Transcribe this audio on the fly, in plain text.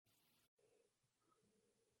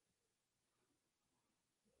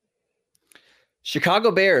Chicago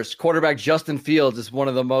Bears quarterback Justin Fields is one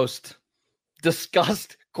of the most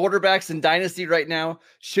discussed quarterbacks in Dynasty right now.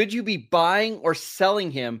 Should you be buying or selling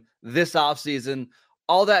him this offseason?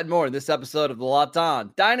 All that and more in this episode of the Locked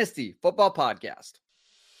On Dynasty Football Podcast.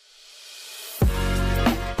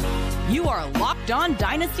 You are Locked On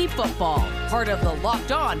Dynasty Football, part of the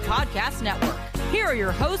Locked On Podcast Network. Here are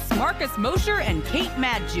your hosts, Marcus Mosher and Kate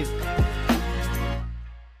Madjuk.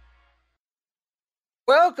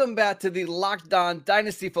 Welcome back to the Locked On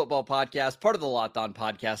Dynasty Football Podcast, part of the Locked On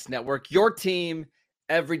Podcast Network, your team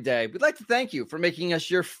every day. We'd like to thank you for making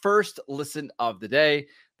us your first listen of the day.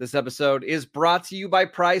 This episode is brought to you by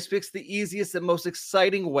PrizePicks, the easiest and most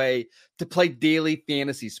exciting way to play daily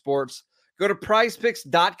fantasy sports. Go to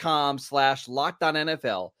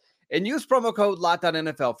prizepicks.com/LockedOnNFL and use promo code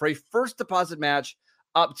LockedOnNFL for a first deposit match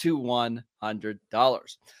up to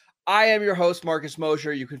 $100. I am your host, Marcus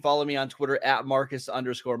Mosher. You can follow me on Twitter at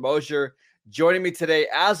Marcus_Mosher. Joining me today,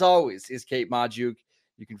 as always, is Kate Madjuk.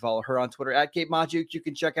 You can follow her on Twitter at Kate Madjuk. You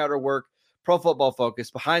can check out her work, Pro Football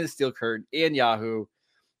Focus, Behind the Steel Curtain, and Yahoo.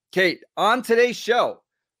 Kate, on today's show,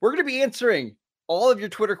 we're going to be answering all of your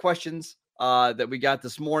Twitter questions that we got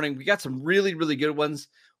this morning. We got some really, really good ones.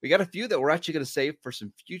 We got a few that we're actually going to save for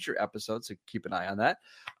some future episodes, so keep an eye on that.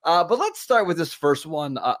 But let's start with this first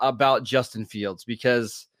one about Justin Fields,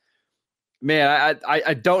 because man,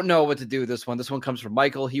 I don't know what to do with this one. This one comes from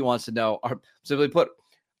Michael. He wants to know, simply put,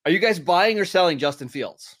 are you guys buying or selling Justin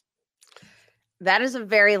Fields? That is a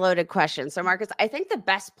very loaded question. So, Marcus, I think the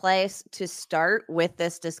best place to start with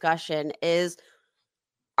this discussion is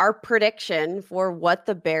our prediction for what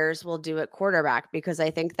the Bears will do at quarterback, because I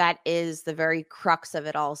think that is the very crux of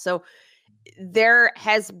it all. So there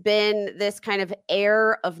has been this kind of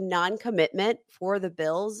air of non-commitment for the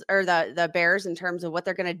Bills or the Bears in terms of what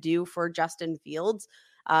they're going to do for Justin Fields.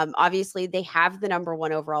 Obviously, they have the number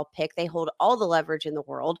one overall pick. They hold all the leverage in the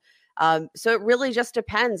world. So it really just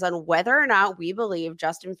depends on whether or not we believe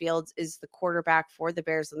Justin Fields is the quarterback for the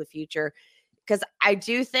Bears in the future. Because I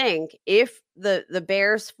do think if the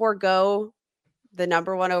Bears forego the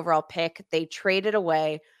number one overall pick, they trade it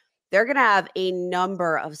away, they're going to have a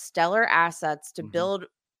number of stellar assets to build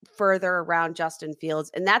further around Justin Fields.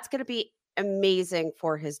 And that's going to be amazing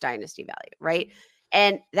for his dynasty value, right?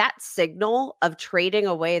 And that signal of trading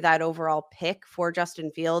away that overall pick for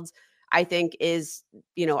Justin Fields, I think is,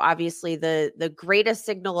 obviously the greatest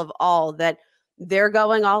signal of all, that they're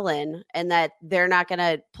going all in and that they're not going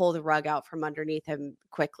to pull the rug out from underneath him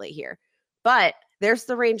quickly here. But there's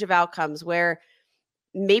the range of outcomes where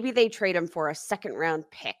maybe they trade him for a second round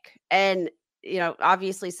pick. And,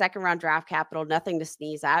 obviously second round draft capital, nothing to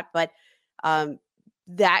sneeze at, but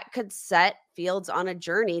that could set Fields on a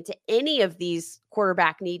journey to any of these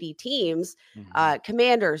quarterback needy teams,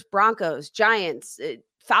 Commanders, Broncos, Giants,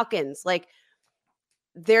 Falcons. Like,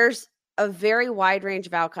 there's a very wide range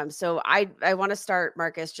of outcomes. So I want to start,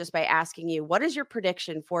 Marcus, just by asking you, what is your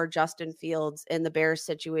prediction for Justin Fields in the Bears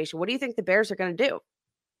situation? What do you think the Bears are going to do?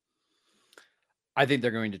 I think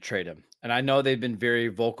they're going to trade him. And I know they've been very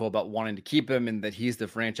vocal about wanting to keep him and that he's the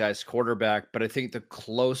franchise quarterback. But I think the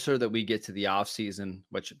closer that we get to the offseason,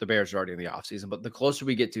 which the Bears are already in the offseason, but the closer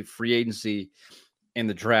we get to free agency in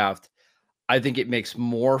the draft, I think it makes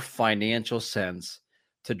more financial sense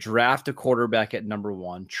to draft a quarterback at number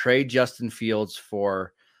one, trade Justin Fields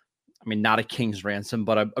for, not a king's ransom,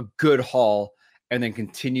 but a good haul, and then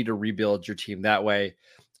continue to rebuild your team that way.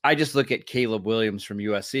 I just look at Caleb Williams from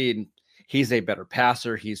USC, and he's a better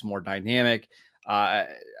passer. He's more dynamic. I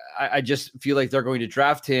just feel like they're going to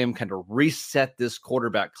draft him, kind of reset this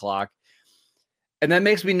quarterback clock. And that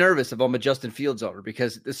makes me nervous if I'm a Justin Fields owner,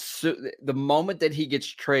 because the moment that he gets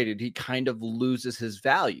traded, he kind of loses his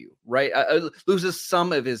value, right? Loses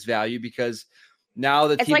some of his value, because now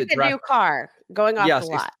the it's team like the new car going off the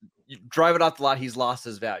lot. You drive it off the lot, he's lost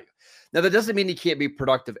his value. Now, that doesn't mean he can't be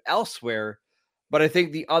productive elsewhere, but I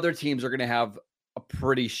think the other teams are going to have a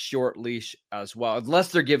pretty short leash as well,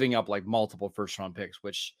 unless they're giving up like multiple first-round picks,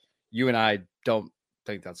 which you and I don't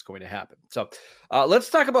think that's going to happen. So let's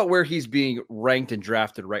talk about where he's being ranked and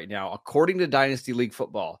drafted right now. According to Dynasty League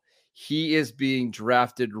Football, he is being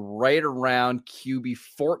drafted right around QB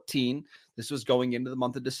 14. This was going into the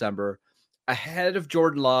month of December, ahead of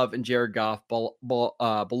Jordan Love and Jared Goff,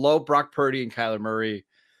 below Brock Purdy and Kyler Murray.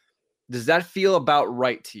 Does that feel about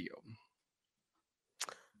right to you?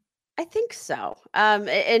 I think so.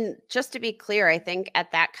 And just to be clear, I think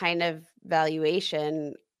at that kind of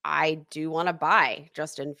valuation, I do want to buy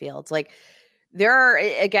Justin Fields. Like, there are,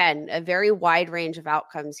 again, a very wide range of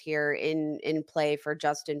outcomes here in play for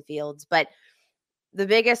Justin Fields. But the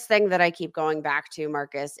biggest thing that I keep going back to,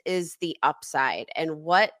 Marcus, is the upside and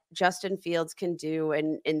what Justin Fields can do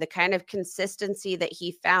and the kind of consistency that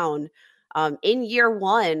he found in year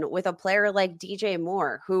one with a player like DJ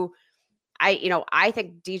Moore, who I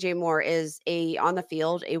think DJ Moore is on the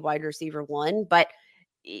field, a wide receiver one, but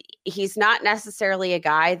he's not necessarily a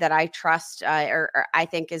guy that I trust or I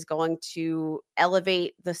think is going to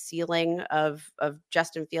elevate the ceiling of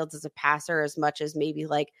Justin Fields as a passer as much as maybe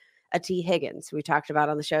like a T Higgins we talked about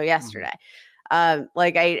on the show yesterday.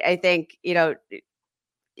 Like I think,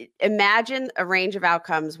 imagine a range of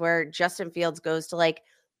outcomes where Justin Fields goes to like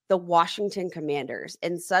the Washington Commanders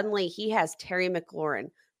and suddenly he has Terry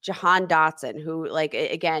McLaurin, Jahan Dotson, who like,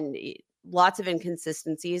 again, lots of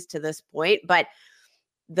inconsistencies to this point, but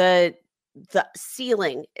the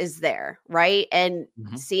ceiling is there, right? And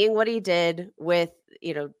seeing what he did with,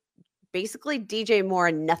 basically DJ Moore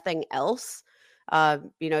and nothing else.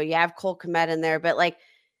 You have Cole Kmet in there, but like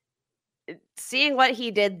seeing what he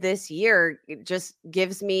did this year just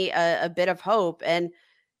gives me a bit of hope. And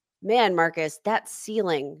man, Marcus, that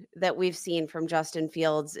ceiling that we've seen from Justin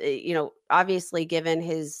Fields, obviously given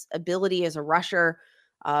his ability as a rusher,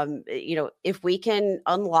 if we can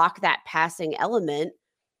unlock that passing element,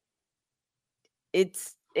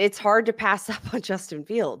 it's hard to pass up on Justin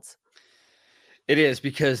Fields. It is,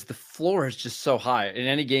 because the floor is just so high. In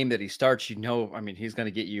any game that he starts, he's going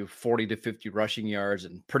to get you 40 to 50 rushing yards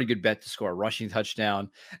and pretty good bet to score a rushing touchdown.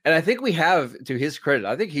 And I think we have, to his credit,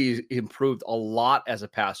 I think he improved a lot as a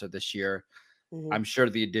passer this year. I'm sure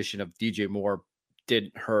the addition of DJ Moore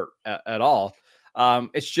didn't hurt at all.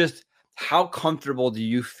 It's just, how comfortable do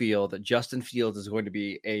you feel that Justin Fields is going to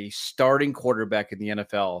be a starting quarterback in the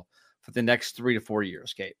NFL for the next 3 to 4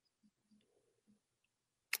 years, Kate?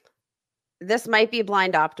 This might be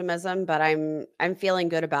blind optimism, but I'm feeling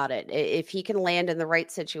good about it. If he can land in the right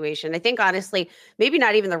situation, I think honestly, maybe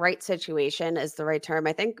not even the right situation is the right term.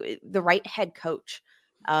 I think the right head coach.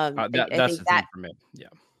 That's the thing for me. Yeah.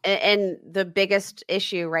 And the biggest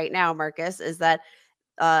issue right now, Marcus, is that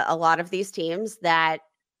a lot of these teams that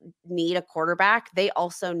need a quarterback, they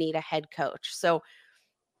also need a head coach. So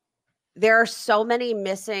there are so many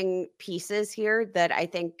missing pieces here that I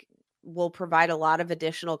think will provide a lot of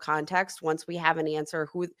additional context once we have an answer.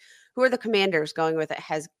 Who are the Commanders going with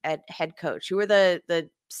at head coach? Who are the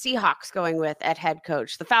Seahawks going with at head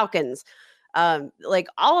coach? The Falcons, like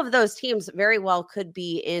all of those teams very well could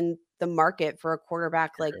be in the market for a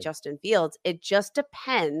quarterback like Justin Fields. It just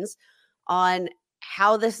depends on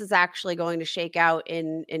how this is actually going to shake out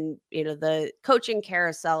in the coaching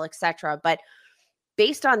carousel, etc. But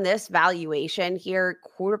based on this valuation here,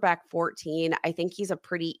 quarterback 14, I think he's a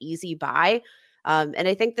pretty easy buy. And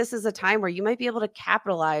I think this is a time where you might be able to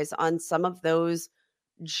capitalize on some of those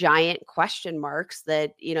giant question marks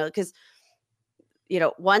that, because,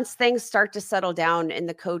 once things start to settle down in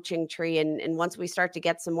the coaching tree and once we start to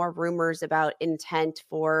get some more rumors about intent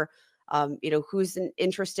for, who's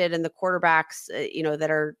interested in the quarterbacks, that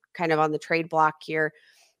are kind of on the trade block here.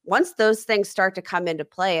 Once those things start to come into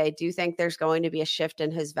play, I do think there's going to be a shift in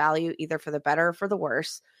his value, either for the better or for the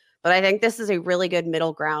worse. But I think this is a really good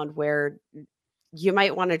middle ground where you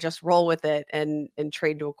might want to just roll with it and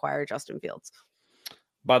trade to acquire Justin Fields.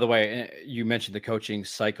 By the way, you mentioned the coaching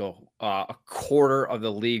cycle. A quarter of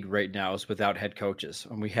the league right now is without head coaches.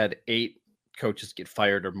 And we had 8 coaches get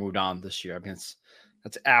fired or moved on this year. I mean,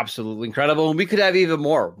 that's absolutely incredible. And we could have even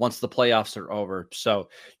more once the playoffs are over. So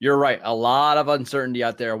you're right. A lot of uncertainty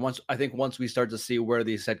out there. Once we start to see where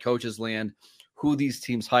these head coaches land, who these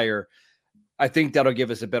teams hire, I think that'll give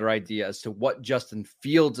us a better idea as to what Justin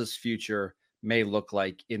Fields' future may look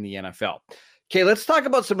like in the NFL. Okay, let's talk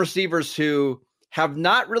about some receivers who have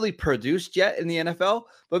not really produced yet in the NFL,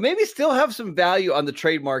 but maybe still have some value on the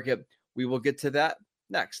trade market. We will get to that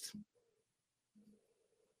next.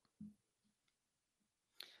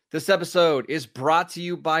 This episode is brought to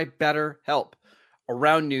you by BetterHelp.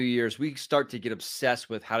 Around New Year's, we start to get obsessed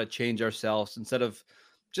with how to change ourselves instead of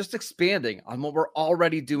just expanding on what we're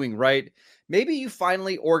already doing, right? Maybe you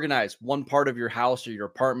finally organize one part of your house or your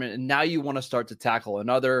apartment, and now you want to start to tackle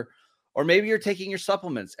another. Or maybe you're taking your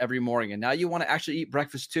supplements every morning, and now you want to actually eat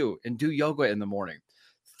breakfast too and do yoga in the morning.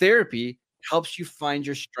 Therapy helps you find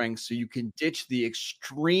your strengths so you can ditch the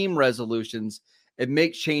extreme resolutions and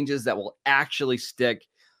make changes that will actually stick.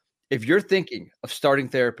 If you're thinking of starting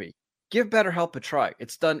therapy, give BetterHelp a try.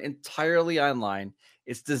 It's done entirely online.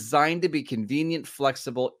 It's designed to be convenient,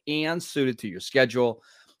 flexible, and suited to your schedule.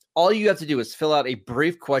 All you have to do is fill out a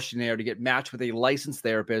brief questionnaire to get matched with a licensed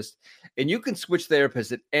therapist, and you can switch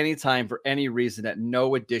therapists at any time for any reason at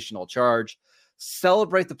no additional charge.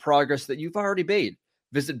 Celebrate the progress that you've already made.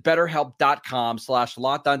 Visit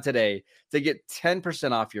betterhelp.com/lockedon today to get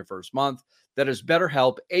 10% off your first month. That is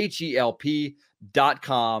BetterHelp,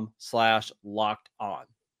 HELP.com/lockedon.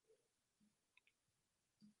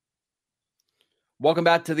 Welcome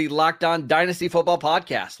back to the Locked On Dynasty Football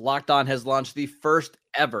Podcast. Locked On has launched the first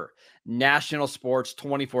ever national sports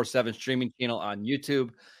 24/7 streaming channel on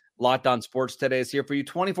YouTube. Locked On Sports Today is here for you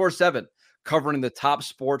 24/7, covering the top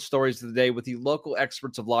sports stories of the day with the local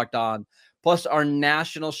experts of Locked On, plus our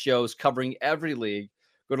national shows covering every league.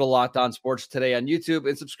 Go to Locked On Sports Today on YouTube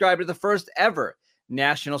and subscribe to the first ever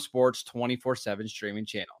national sports 24/7 streaming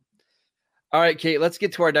channel. All right, Kate, let's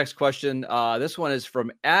get to our next question. This one is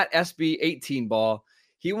from @SB18Ball.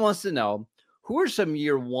 He wants to know, who are some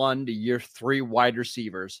year 1 to year 3 wide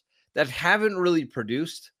receivers that haven't really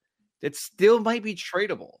produced that still might be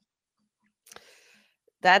tradable?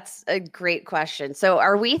 That's a great question. So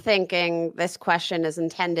are we thinking this question is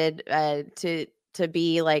intended to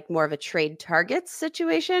be like more of a trade targets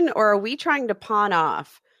situation, or are we trying to pawn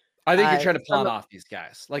off? I think you're trying to pawn off these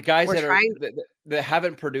guys, like guys that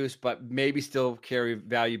haven't produced, but maybe still carry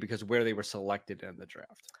value because of where they were selected in the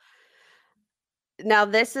draft. Now,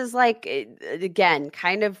 this is like, again,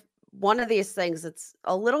 kind of one of these things that's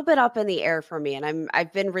a little bit up in the air for me. And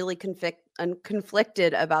I've been really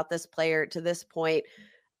conflicted about this player to this point.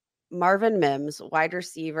 Marvin Mims, wide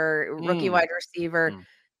receiver, rookie wide receiver,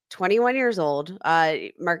 21 years old.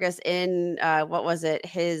 Marcus, in what was it?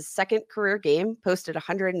 His second career game, posted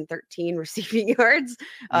 113 receiving yards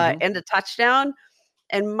and a touchdown.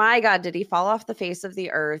 And my God, did he fall off the face of the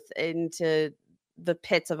earth into the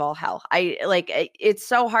pits of all hell. It's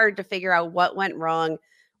so hard to figure out what went wrong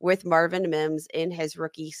with Marvin Mims in his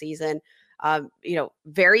rookie season.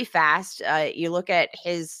 Very fast. You look at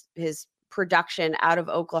his production out of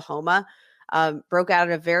Oklahoma, broke out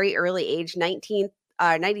at a very early age,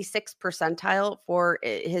 96th percentile for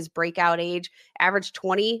his breakout age, averaged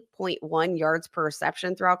 20.1 yards per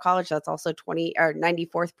reception throughout college. That's also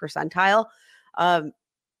 94th percentile.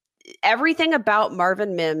 Everything about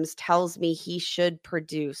Marvin Mims tells me he should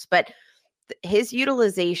produce, but his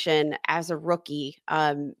utilization as a rookie,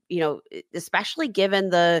 especially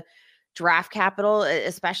given the draft capital,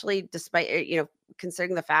 especially despite,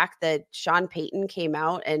 considering the fact that Sean Payton came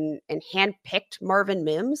out and handpicked Marvin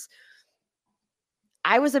Mims,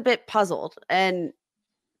 I was a bit puzzled. And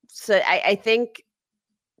so I think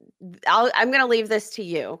I'm going to leave this to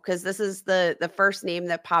you, because this is the first name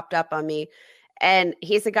that popped up on me. And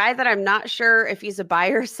he's a guy that I'm not sure if he's a buy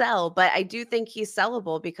or sell, but I do think he's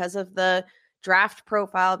sellable because of the draft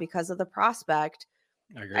profile, because of the prospect.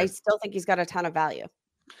 I still think he's got a ton of value.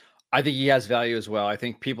 I think he has value as well. I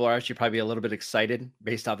think people are actually probably a little bit excited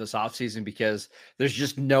based off this offseason because there's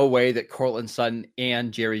just no way that Courtland Sutton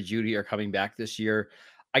and Jerry Jeudy are coming back this year.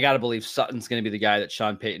 I got to believe Sutton's going to be the guy that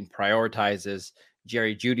Sean Payton prioritizes.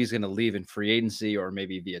 Jerry Jeudy's going to leave in free agency or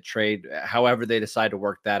maybe via trade, however they decide to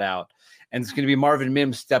work that out. And it's going to be Marvin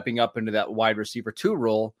Mims stepping up into that wide receiver 2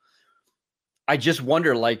 role. I just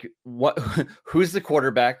wonder, who's the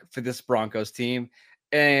quarterback for this Broncos team?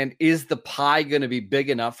 And is the pie going to be big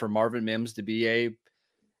enough for Marvin Mims to be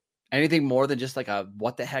anything more than just like a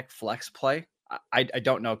what the heck flex play? I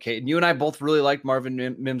don't know, Kate. And you and I both really liked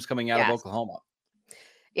Marvin Mims coming out of Oklahoma.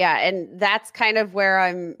 Yeah, and that's kind of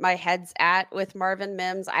where my head's at with Marvin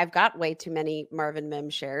Mims. I've got way too many Marvin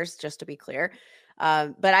Mims shares, just to be clear.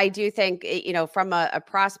 But I do think, from a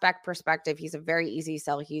prospect perspective, he's a very easy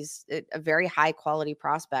sell. He's a very high quality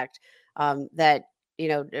prospect that,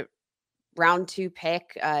 round 2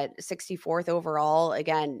 pick, 64th overall,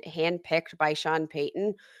 again, handpicked by Sean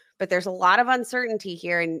Payton. But there's a lot of uncertainty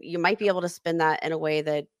here, and you might be able to spin that in a way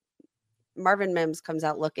that Marvin Mims comes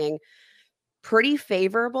out looking pretty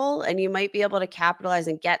favorable, and you might be able to capitalize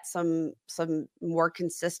and get some more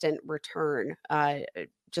consistent return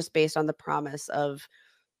just based on the promise of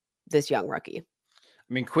this young rookie.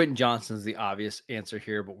 I mean, Quentin Johnston's the obvious answer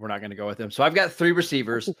here, but we're not going to go with him. So I've got 3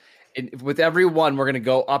 receivers, and with every one, we're going to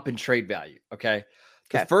go up in trade value. Okay.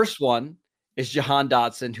 The first one is Jahan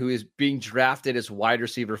Dotson, who is being drafted as wide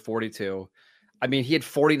receiver 42. I mean, he had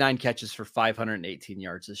 49 catches for 518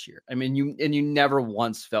 yards this year. I mean, you never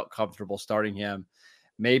once felt comfortable starting him.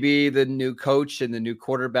 Maybe the new coach and the new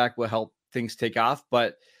quarterback will help things take off,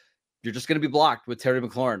 but you're just going to be blocked with Terry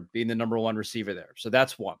McLaurin being the number 1 receiver there. So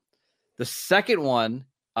that's one. The second one,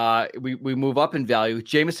 we move up in value,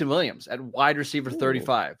 Jameson Williams at wide receiver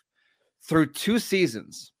 35. Through 2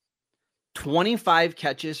 seasons, 25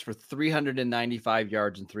 catches for 395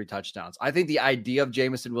 yards and 3 touchdowns. I think the idea of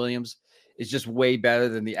Jameson Williams is just way better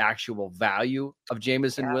than the actual value of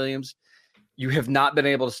Jameson Williams. You have not been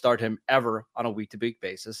able to start him ever on a week-to-week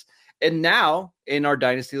basis. And now in our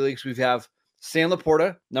dynasty leagues, we have Sam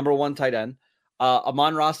Laporta, number 1 tight end,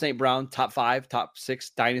 Amon-Ra St. Brown, top 5, top 6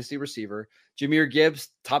 dynasty receiver, Jahmyr Gibbs,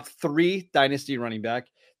 top 3 dynasty running back,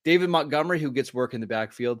 David Montgomery, who gets work in the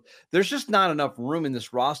backfield. There's just not enough room in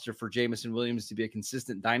this roster for Jameson Williams to be a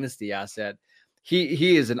consistent dynasty asset.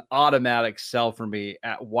 He is an automatic sell for me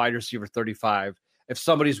at wide receiver 35 if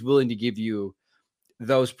somebody's willing to give you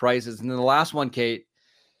those prices. And then the last one, Kate,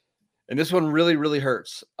 and this one really, really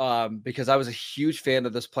hurts because I was a huge fan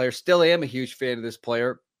of this player, still am a huge fan of this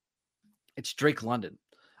player. It's Drake London.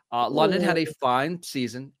 London had a fine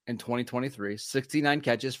season in 2023, 69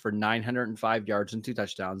 catches for 905 yards and 2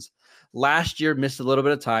 touchdowns. Last year, missed a little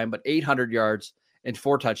bit of time, but 800 yards and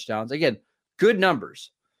 4 touchdowns. Again, good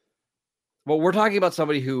numbers. Well, we're talking about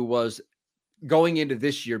somebody who was going into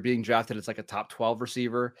this year being drafted as like a top 12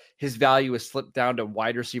 receiver. His value has slipped down to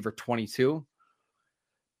wide receiver 22.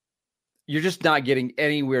 You're just not getting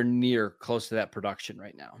anywhere near close to that production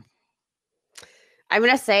right now. I'm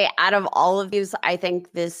going to say out of all of these, I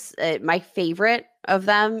think this, my favorite of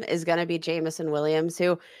them is going to be Jameson Williams,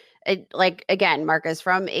 who again, Marcus,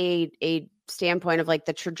 from a standpoint of like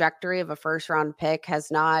the trajectory of a first round pick has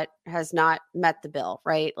not met the bill,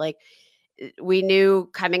 right? Like we knew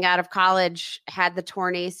coming out of college, had the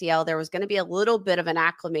torn ACL, there was going to be a little bit of an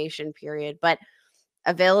acclimation period, but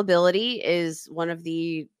availability is one of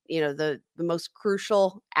the, the most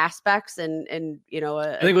crucial aspects. And I think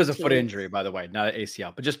it was a foot injury, by the way, not an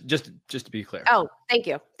ACL, but just to be clear. Oh, thank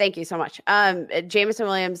you. Thank you so much. Jameson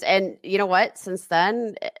Williams. And you know what? Since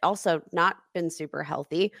then, also not been super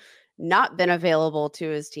healthy, not been available to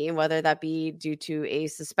his team, whether that be due to a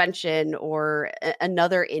suspension or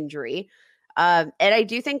another injury. And I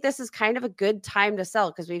do think this is kind of a good time to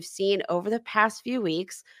sell because we've seen over the past few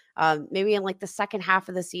weeks, maybe in like the second half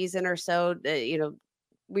of the season or so,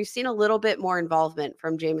 we've seen a little bit more involvement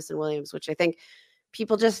from Jameson Williams, which I think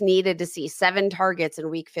people just needed to see. 7 targets in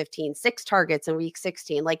week 15, 6 targets in week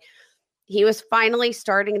 16. Like he was finally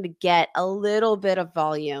starting to get a little bit of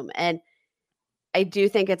volume. And I do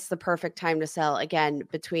think it's the perfect time to sell again,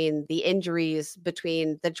 between the injuries,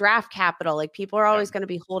 between the draft capital. Like people are always going to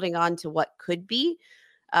be holding on to what could be.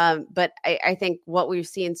 But I think what we've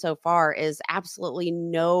seen so far is absolutely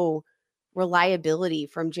no reliability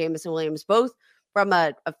from Jameson Williams, both from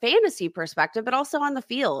a fantasy perspective, but also on the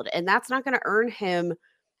field. And that's not going to earn him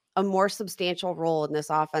a more substantial role in this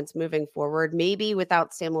offense moving forward. Maybe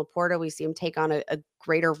without Sam Laporta, we see him take on a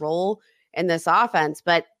greater role in this offense.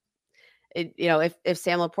 But, if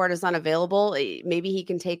Sam Laporta is unavailable, maybe he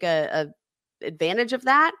can take a advantage of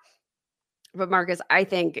that. But Marcus, I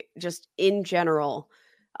think just in general,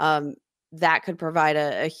 that could provide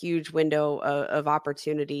a huge window of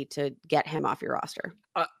opportunity to get him off your roster.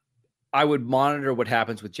 I would monitor what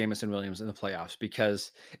happens with Jameson Williams in the playoffs,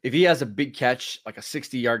 because if he has a big catch, like a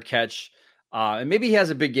 60-yard catch, and maybe he has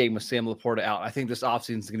a big game with Sam Laporta out, I think this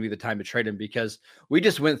offseason is going to be the time to trade him, because we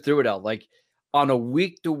just went through it out. Like on a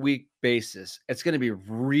week-to-week basis, it's going to be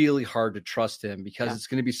really hard to trust him because it's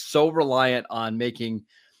going to be so reliant on making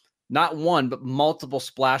not one, but multiple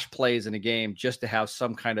splash plays in a game just to have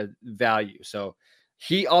some kind of value. So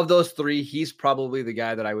of those 3, he's probably the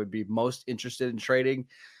guy that I would be most interested in trading.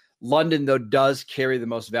 London, though, does carry the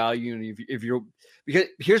most value. And because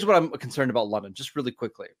here's what I'm concerned about London, just really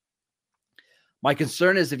quickly. My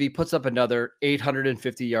concern is if he puts up another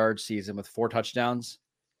 850-yard season with 4 touchdowns,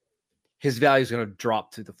 his value is going to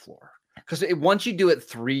drop through the floor. Because once you do it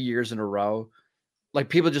 3 years in a row, like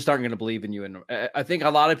people just aren't going to believe in you. And I think a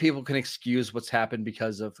lot of people can excuse what's happened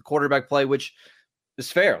because of the quarterback play, which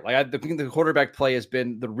is fair. Like I think the quarterback play has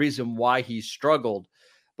been the reason why he struggled.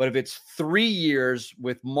 But if it's 3 years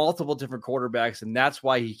with multiple different quarterbacks, and that's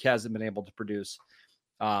why he hasn't been able to produce,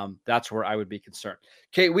 that's where I would be concerned.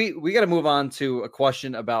 Kate, we got to move on to a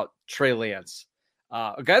question about Trey Lance,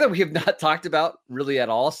 a guy that we have not talked about really at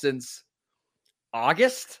all since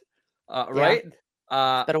August, right?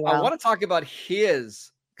 It's been a while. I want to talk about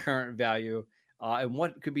his current value and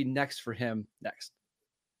what could be next for him next.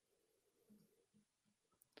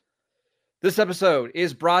 This episode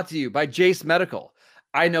is brought to you by Jace Medical.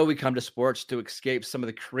 I know we come to sports to escape some of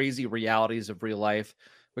the crazy realities of real life,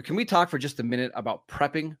 but can we talk for just a minute about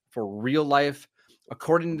prepping for real life?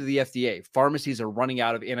 According to the FDA, pharmacies are running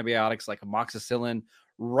out of antibiotics like amoxicillin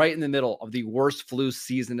right in the middle of the worst flu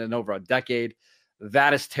season in over a decade.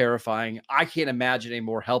 That is terrifying. I can't imagine a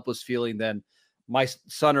more helpless feeling than my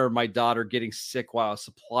son or my daughter getting sick while a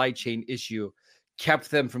supply chain issue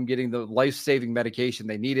kept them from getting the life-saving medication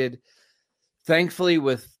they needed. Thankfully,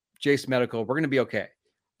 with Jace Medical, we're going to be okay.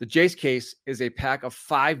 The Jace case is a pack of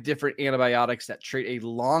 5 different antibiotics that treat a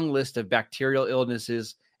long list of bacterial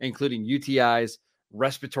illnesses including UTIs,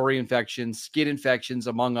 respiratory infections, skin infections,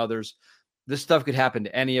 among others. This stuff could happen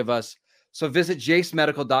to any of us. So visit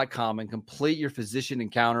jacemedical.com and complete your physician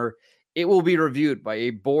encounter. It will be reviewed by a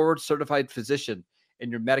board-certified physician,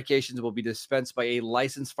 and your medications will be dispensed by a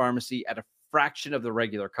licensed pharmacy at a fraction of the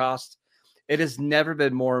regular cost. It has never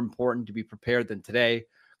been more important to be prepared than today.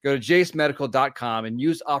 Go to jacemedical.com and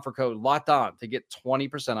use offer code LOCKEDON to get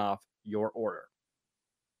 20% off your order.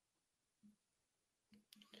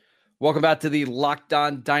 Welcome back to the Locked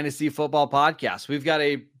On Dynasty Football Podcast. We've got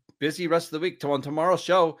a busy rest of the week. On tomorrow's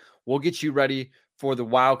show, we'll get you ready for the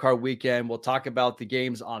wildcard weekend. We'll talk about the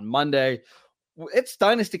games on Monday. It's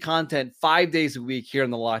Dynasty content 5 days a week here on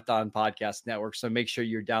the Locked On Podcast Network. So make sure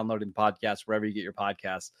you're downloading the podcast wherever you get your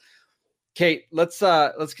podcasts. Kate, let's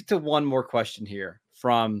get to one more question here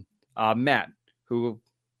from Matt, who,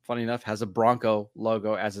 funny enough, has a Bronco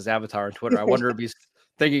logo as his avatar on Twitter. I wonder if he's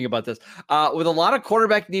thinking about this. With a lot of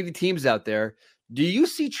quarterback-needy teams out there, do you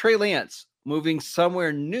see Trey Lance moving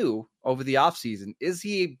somewhere new over the offseason? Is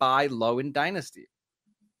he a buy low in Dynasty?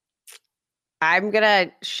 I'm going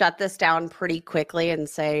to shut this down pretty quickly and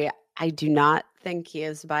say I do not think he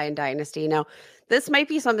is buy in Dynasty. Now, this might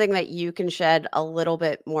be something that you can shed a little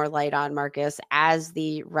bit more light on, Marcus, as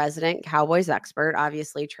the resident Cowboys expert.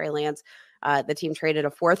 Obviously, Trey Lance, the team traded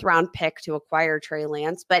a 4th-round pick to acquire Trey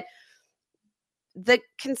Lance, but the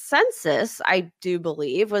consensus, I do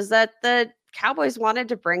believe, was that the Cowboys wanted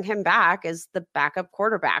to bring him back as the backup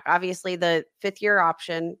quarterback. Obviously, the 5th-year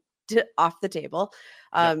option off the table,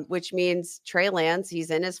 which means Trey Lance, he's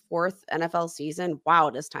in his 4th NFL season. Wow,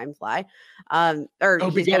 does time fly? He's going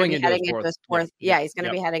to be heading into his 4th. Yeah, he's going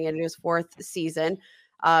to be heading into his 4th season.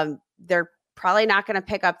 They're probably not going to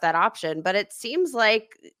pick up that option, but it seems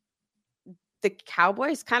like the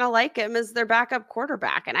Cowboys kind of like him as their backup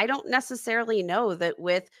quarterback. And I don't necessarily know that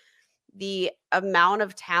with the amount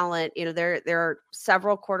of talent, there are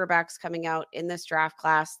several quarterbacks coming out in this draft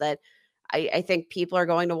class that I think people are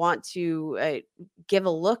going to want to give a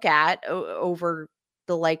look at over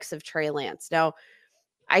the likes of Trey Lance. Now,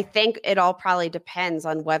 I think it all probably depends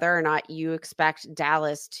on whether or not you expect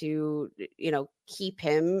Dallas to, keep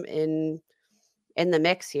him in the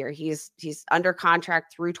mix here. He's under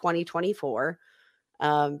contract through 2024.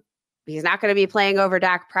 He's not going to be playing over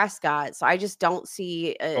Dak Prescott. So I just don't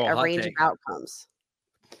see a range of outcomes.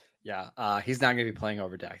 Yeah. He's not going to be playing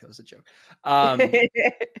over Dak. That was a joke.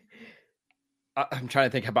 I'm trying to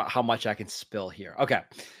think about how much I can spill here. Okay.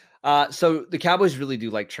 So the Cowboys really do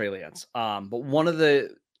like Trey Lance. But one of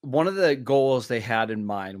the goals they had in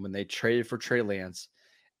mind when they traded for Trey Lance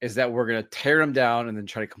is that we're going to tear him down and then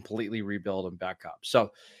try to completely rebuild him back up.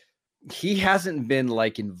 So he hasn't been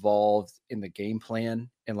involved in the game plan,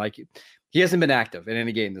 and he hasn't been active in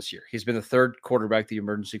any game this year. He's been the 3rd quarterback, the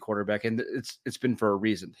emergency quarterback, and it's been for a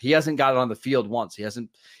reason. He hasn't got on the field once. He hasn't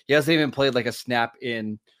even played a snap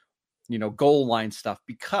in goal line stuff,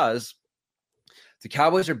 because the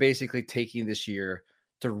Cowboys are basically taking this year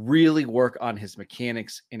to really work on his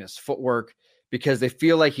mechanics and his footwork, because they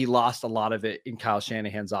feel like he lost a lot of it in Kyle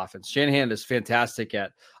Shanahan's offense. Shanahan is fantastic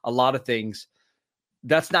at a lot of things.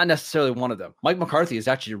 That's not necessarily one of them. Mike McCarthy is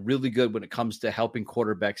actually really good when it comes to helping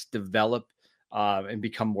quarterbacks develop and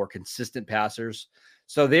become more consistent passers.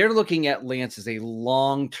 So they're looking at Lance as a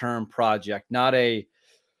long-term project, not a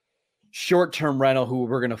short-term rental who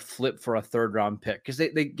we're going to flip for a 3rd-round pick, because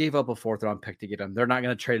they gave up a 4th-round pick to get him. They're not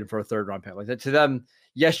going to trade him for a 3rd-round pick. Like that. To them,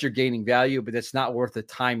 yes, you're gaining value, but it's not worth the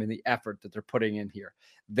time and the effort that they're putting in here.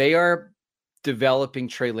 They are developing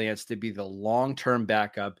Trey Lance to be the long-term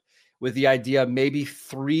backup, with the idea maybe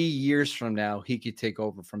 3 years from now he could take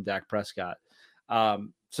over from Dak Prescott.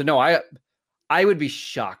 So no, I would be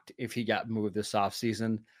shocked if he got moved this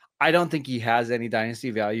offseason. I don't think he has any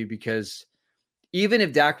dynasty value, because even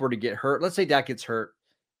if Dak were to get hurt, let's say Dak gets hurt,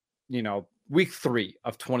 week 3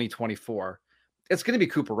 of 2024, it's going to be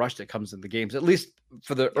Cooper Rush that comes in the games, at least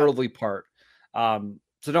for the early part. So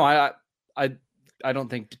no, I don't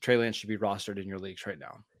think Trey Lance should be rostered in your leagues right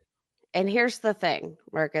now. And here's the thing,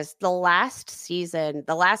 Marcus, the last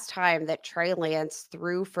time that Trey Lance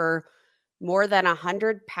threw for more than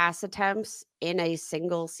 100 pass attempts in a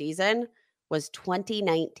single season was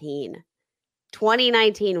 2019.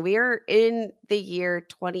 2019, we're in the year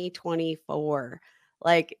 2024.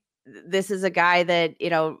 This is a guy that,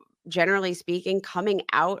 generally speaking, coming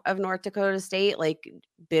out of North Dakota State,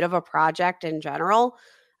 bit of a project in general.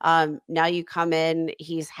 Now you come in,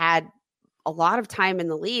 he's had a lot of time in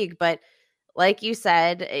the league, but like you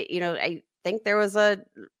said, I think there was a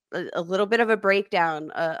little bit of a breakdown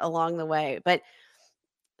along the way, but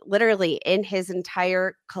literally in his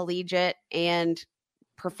entire collegiate and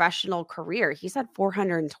professional career, he's had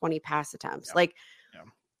 420 pass attempts. Yeah. Like, Yeah.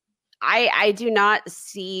 I do not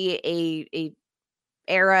see a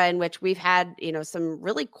era in which we've had, some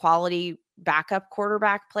really quality backup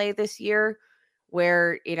quarterback play this year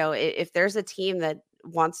where, if there's a team that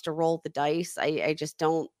wants to roll the dice, I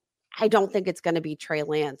don't think it's going to be Trey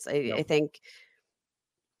Lance. I think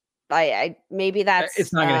I maybe It's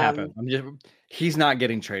that's not going to happen. He's not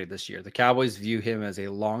getting traded this year. The Cowboys view him as a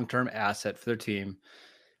long-term asset for their team,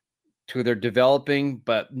 to they're developing,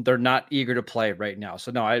 but they're not eager to play right now.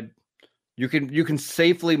 So no, you can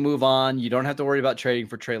safely move on. You don't have to worry about trading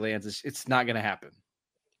for Trey Lance. It's not going to happen.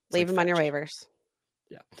 Leave him on your waivers.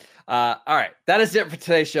 Yeah. All right. That is it for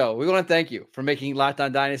today's show. We want to thank you for making Locked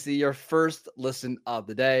On Dynasty your first listen of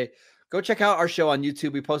the day. Go check out our show on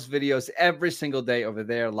YouTube. We post videos every single day over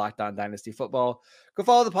there, Locked On Dynasty Football. Go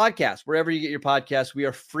follow the podcast wherever you get your podcasts. We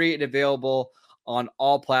are free and available on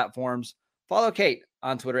all platforms. Follow Kate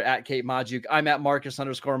on Twitter at Kate Majuk. I'm at Marcus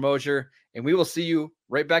 _Mosier, and we will see you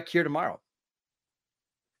right back here tomorrow.